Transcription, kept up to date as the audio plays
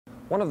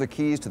One of the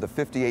keys to the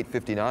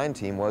 58-59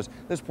 team was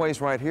this place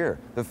right here,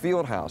 the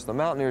field house. The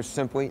Mountaineers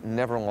simply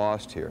never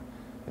lost here.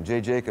 And Jay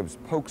Jacobs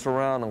pokes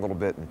around a little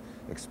bit and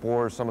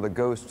explores some of the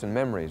ghosts and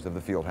memories of the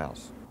field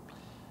house.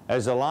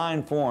 As the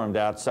line formed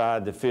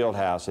outside the field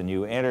house and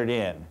you entered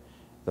in,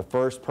 the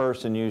first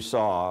person you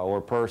saw,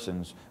 or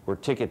persons, were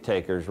ticket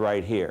takers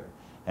right here.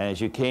 And as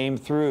you came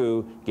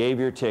through, gave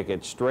your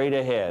ticket, straight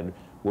ahead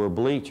were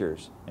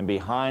bleachers, and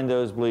behind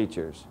those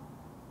bleachers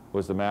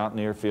was the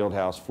Mountaineer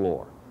Fieldhouse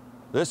floor.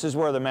 This is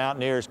where the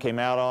Mountaineers came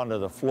out onto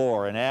the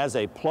floor, and as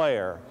a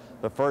player,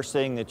 the first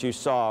thing that you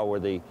saw were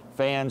the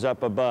fans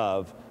up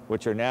above,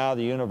 which are now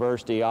the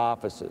university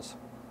offices.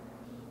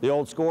 The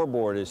old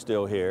scoreboard is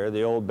still here,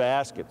 the old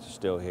baskets are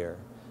still here.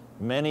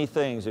 Many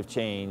things have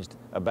changed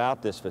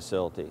about this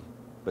facility,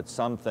 but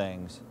some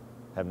things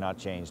have not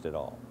changed at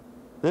all.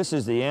 This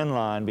is the end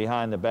line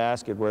behind the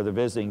basket where the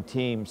visiting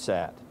team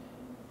sat.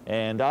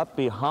 And up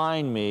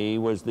behind me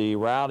was the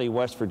rowdy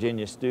West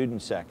Virginia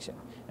student section.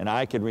 And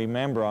I could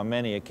remember on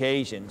many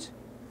occasions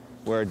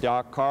where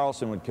Doc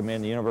Carlson would come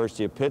in the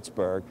University of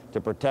Pittsburgh to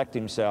protect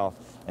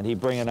himself, and he'd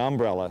bring an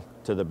umbrella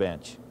to the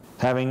bench.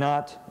 Having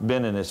not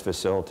been in this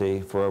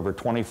facility for over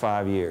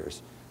 25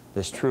 years,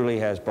 this truly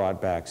has brought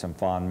back some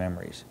fond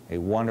memories. A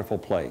wonderful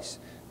place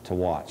to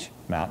watch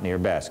Mountaineer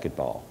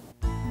basketball.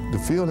 The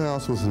field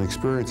house was an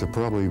experience that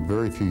probably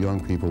very few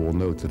young people will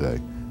know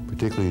today,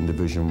 particularly in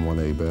Division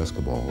 1A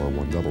basketball or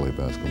 1AA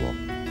basketball,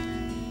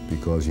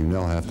 because you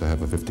now have to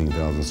have a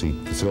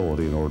 15,000-seat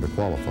facility in order to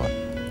qualify.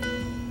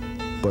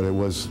 But it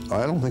was,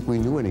 I don't think we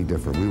knew any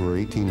different. We were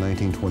 18,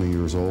 19, 20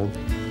 years old.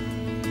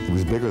 It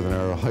was bigger than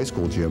our high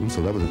school gym,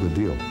 so that was a good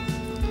deal.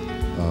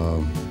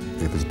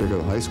 If it's bigger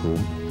than high school,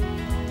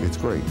 it's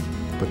great.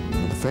 But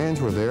the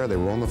fans were there, they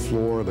were on the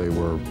floor, they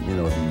were, you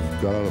know, if you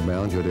got out of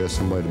bounds, you had to ask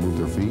somebody to move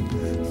their feet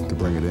to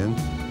bring it in.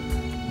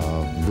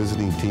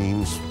 Visiting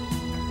teams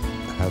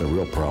had a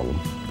real problem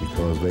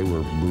because they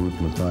were booed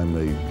from the time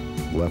they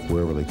left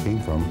wherever they came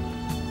from.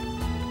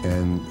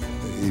 And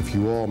if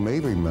you all may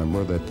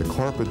remember that the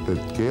carpet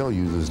that Gail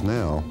uses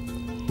now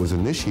was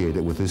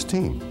initiated with this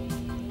team.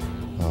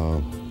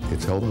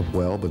 It's held up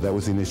well, but that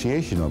was the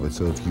initiation of it.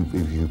 So if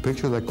you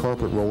picture that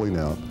carpet rolling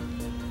out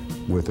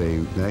with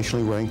a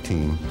nationally ranked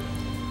team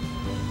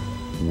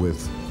with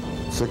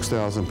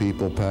 6,000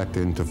 people packed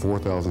into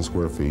 4,000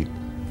 square feet,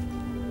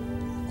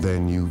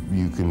 then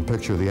you can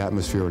picture the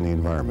atmosphere and the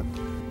environment.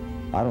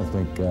 I don't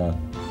think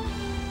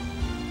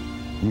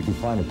you can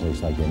find a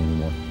place like that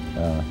anymore.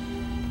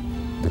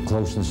 The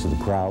closeness to the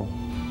crowd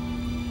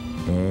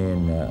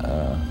and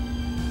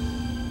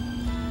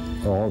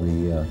all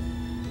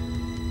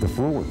the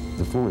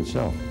floor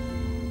itself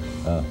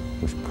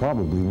was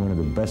probably one of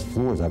the best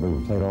floors I've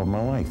ever played all of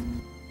my life.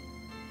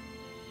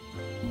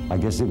 I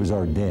guess it was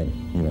our den,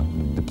 you know,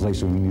 the place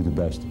that we knew the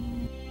best.